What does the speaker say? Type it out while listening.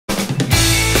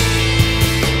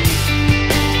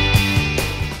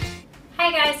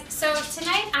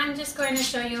just going to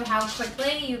show you how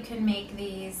quickly you can make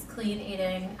these clean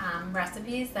eating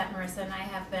recipes that Marissa and I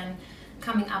have been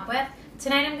coming up with.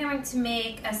 Tonight I'm going to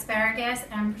make asparagus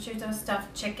and prosciutto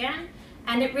stuffed chicken,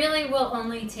 and it really will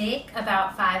only take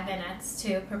about 5 minutes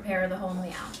to prepare the whole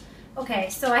meal. Okay,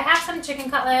 so I have some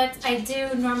chicken cutlets. I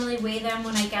do normally weigh them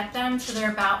when I get them, so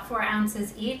they're about 4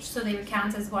 ounces each, so they would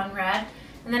count as one red.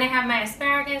 And then I have my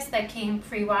asparagus that came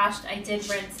pre-washed. I did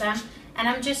rinse them. And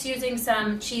I'm just using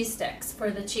some cheese sticks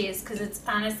for the cheese because it's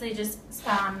honestly just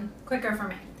quicker for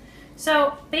me.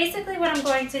 So basically what I'm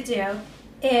going to do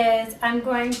is I'm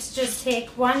going to just take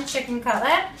one chicken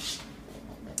cutlet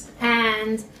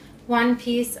and one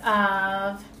piece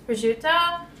of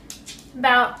prosciutto,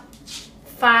 about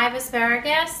 5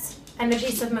 asparagus, and a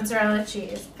piece of mozzarella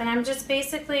cheese. And I'm just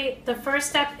basically, the first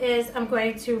step is I'm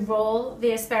going to roll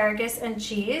the asparagus and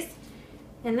cheese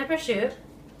in the prosciutto.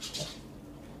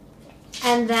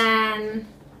 And then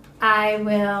I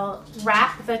will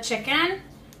wrap the chicken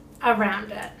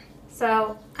around it.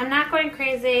 So I'm not going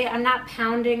crazy. I'm not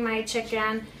pounding my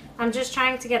chicken. I'm just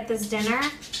trying to get this dinner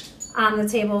on the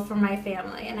table for my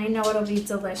family. And I know it'll be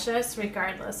delicious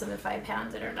regardless of if I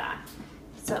pound it or not.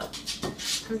 So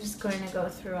I'm just going to go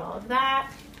through all of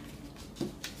that.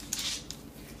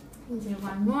 I'll do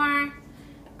one more.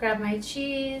 Grab my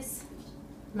cheese,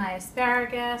 my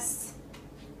asparagus.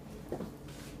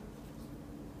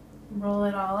 Roll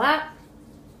it all up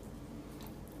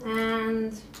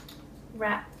and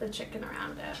wrap the chicken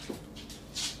around it.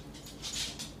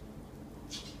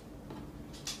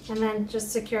 And then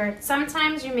just secure it.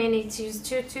 Sometimes you may need to use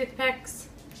 2 toothpicks.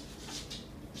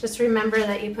 Just remember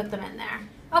that you put them in there.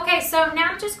 Okay, so now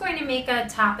I'm just going to make a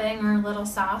topping or a little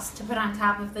sauce to put on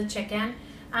top of the chicken.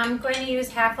 I'm going to use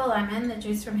half a lemon, the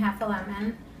juice from half a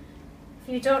lemon.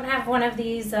 If you don't have one of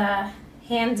these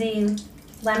handy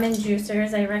lemon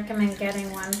juicers, I recommend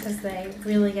getting one because they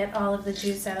really get all of the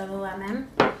juice out of the lemon.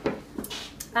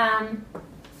 I'm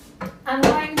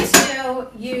going to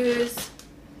use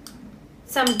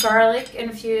some garlic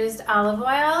infused olive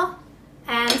oil,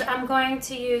 and I'm going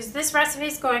to use, this recipe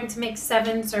is going to make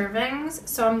 7 servings,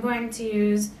 so I'm going to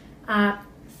use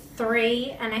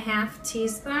 3.5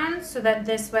 teaspoons, so that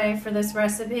this way for this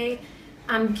recipe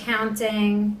I'm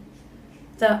counting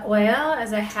the oil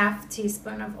as a ½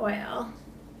 teaspoon of oil.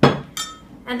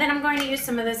 And then I'm going to use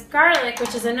some of this garlic,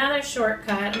 which is another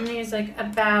shortcut. I'm going to use like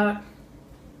about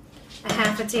a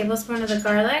 ½ tablespoon of the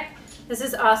garlic. This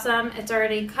is awesome. It's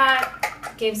already cut.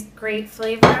 Gives great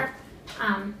flavor.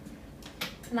 And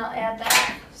I'll add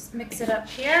that. Just mix it up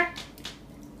here.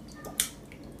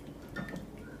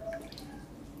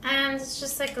 And it's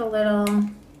just like a little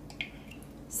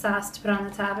sauce to put on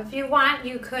the top. If you want,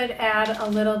 you could add a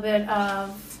little bit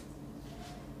of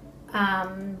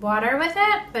water with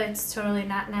it, but it's totally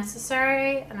not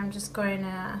necessary. And I'm just going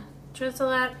to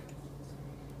drizzle it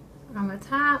on the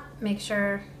top. Make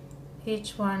sure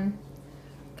each one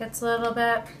gets a little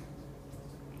bit.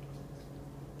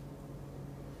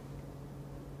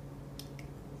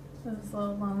 This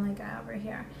little lonely guy over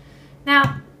here.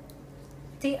 Now,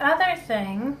 the other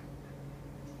thing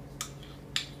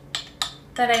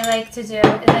that I like to do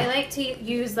is I like to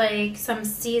use like some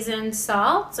seasoned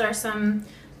salts or some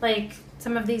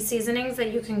of these seasonings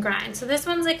that you can grind. So this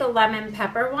one's like a lemon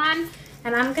pepper one,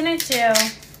 and I'm gonna do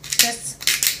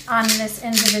just on this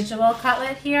individual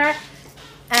cutlet here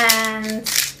and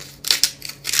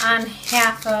on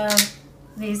half of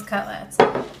these cutlets.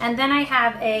 And then I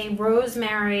have a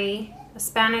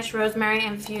Spanish rosemary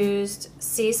infused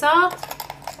sea salt,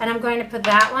 and I'm going to put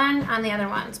that one on the other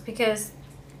ones because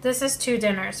this is 2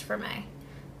 dinners for me.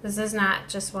 This is not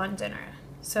just one dinner.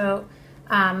 So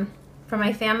for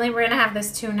my family, we're gonna have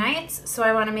this 2 nights, so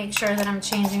I wanna make sure that I'm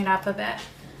changing it up a bit.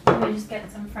 Let me just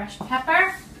get some fresh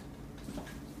pepper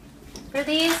for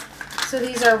these. So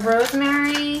these are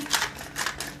rosemary,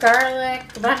 garlic,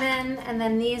 lemon, and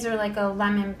then these are like a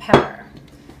lemon pepper.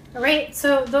 All right,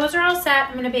 so those are all set.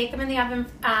 I'm gonna bake them in the oven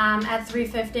at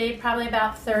 350, probably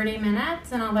about 30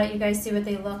 minutes, and I'll let you guys see what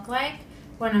they look like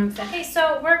when I'm finished. Okay,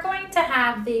 so we're going to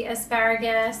have the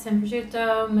asparagus and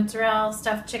prosciutto, mozzarella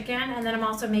stuffed chicken, and then I'm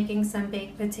also making some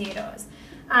baked potatoes.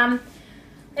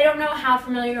 I don't know how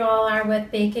familiar you all are with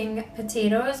baking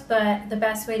potatoes, but the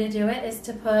best way to do it is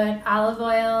to put olive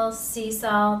oil, sea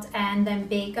salt, and then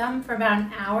bake them for about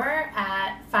an hour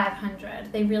at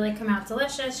 500. They really come out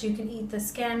delicious. You can eat the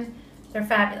skin. They're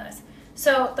fabulous.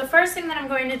 So the first thing that I'm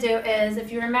going to do is,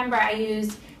 if you remember, I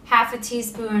used ½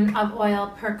 teaspoon of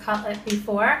oil per cutlet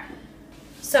before.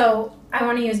 So I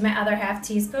want to use my other ½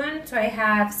 teaspoon. So I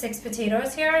have 6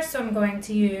 potatoes here, so I'm going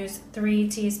to use 3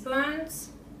 teaspoons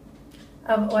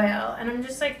of oil, and I'm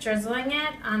just like drizzling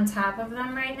it on top of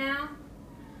them right now.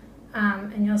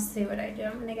 And you'll see what I do.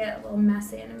 I'm gonna get a little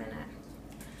messy in a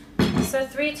minute. So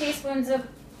 3 teaspoons of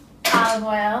olive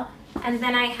oil, and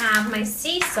then I have my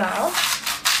sea salt,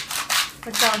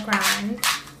 which I'll grind.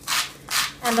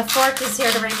 And the fork is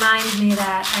here to remind me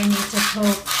that I need to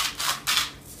poke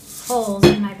holes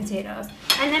in my potatoes.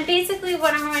 And then basically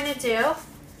what I'm going to do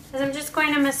is I'm just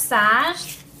going to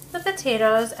massage the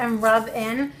potatoes and rub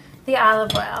in the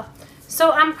olive oil.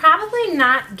 So I'm probably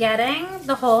not getting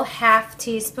the whole half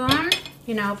teaspoon,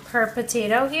 you know, per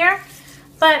potato here.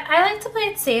 But I like to play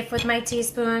it safe with my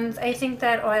teaspoons. I think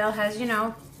that oil has, you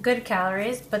know, good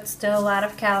calories, but still a lot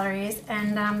of calories.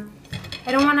 And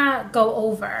I don't want to go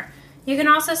over. You can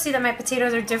also see that my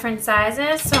potatoes are different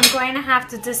sizes, so I'm going to have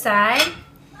to decide,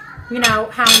 you know,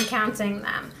 how I'm counting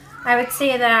them. I would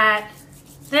say that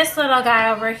this little guy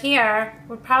over here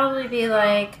would probably be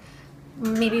like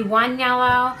maybe 1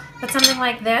 yellow, but something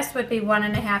like this would be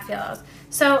 1.5 yellows.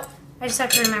 So I just have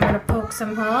to remember to poke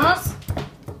some holes.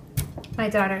 My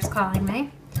daughter's calling me.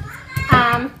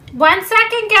 1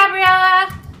 second,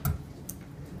 Gabriella.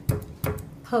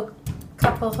 Poke a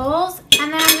couple holes,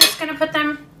 and then I'm just going to put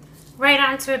them right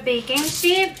onto a baking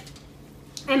sheet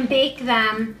and bake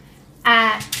them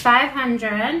at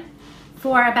 500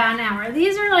 for about an hour.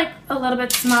 These are like a little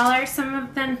bit smaller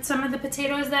than some of the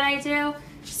potatoes that I do,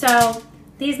 so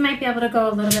these might be able to go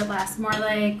a little bit less, more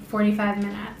like 45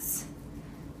 minutes.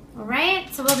 All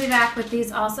right, so we'll be back with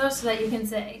these also so that you can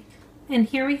see. And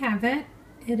here we have it.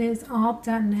 It is all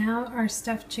done now, our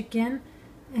stuffed chicken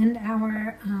and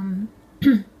our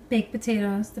baked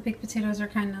potatoes. The baked potatoes are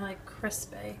kind of like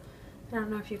crispy. I don't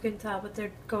know if you can tell, but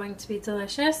they're going to be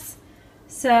delicious.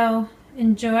 So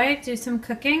enjoy, do some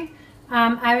cooking.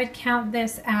 I would count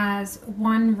this as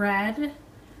 1 red,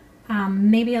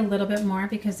 maybe a little bit more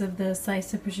because of the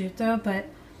slice of prosciutto, but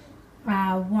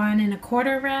 1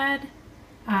 1/4 red,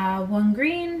 1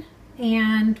 green,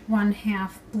 and 1/2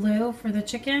 blue for the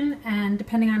chicken. And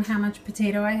depending on how much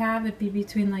potato I have, it'd be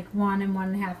between like 1 and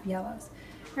 1.5 yellows.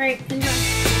 All right,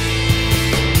 enjoy.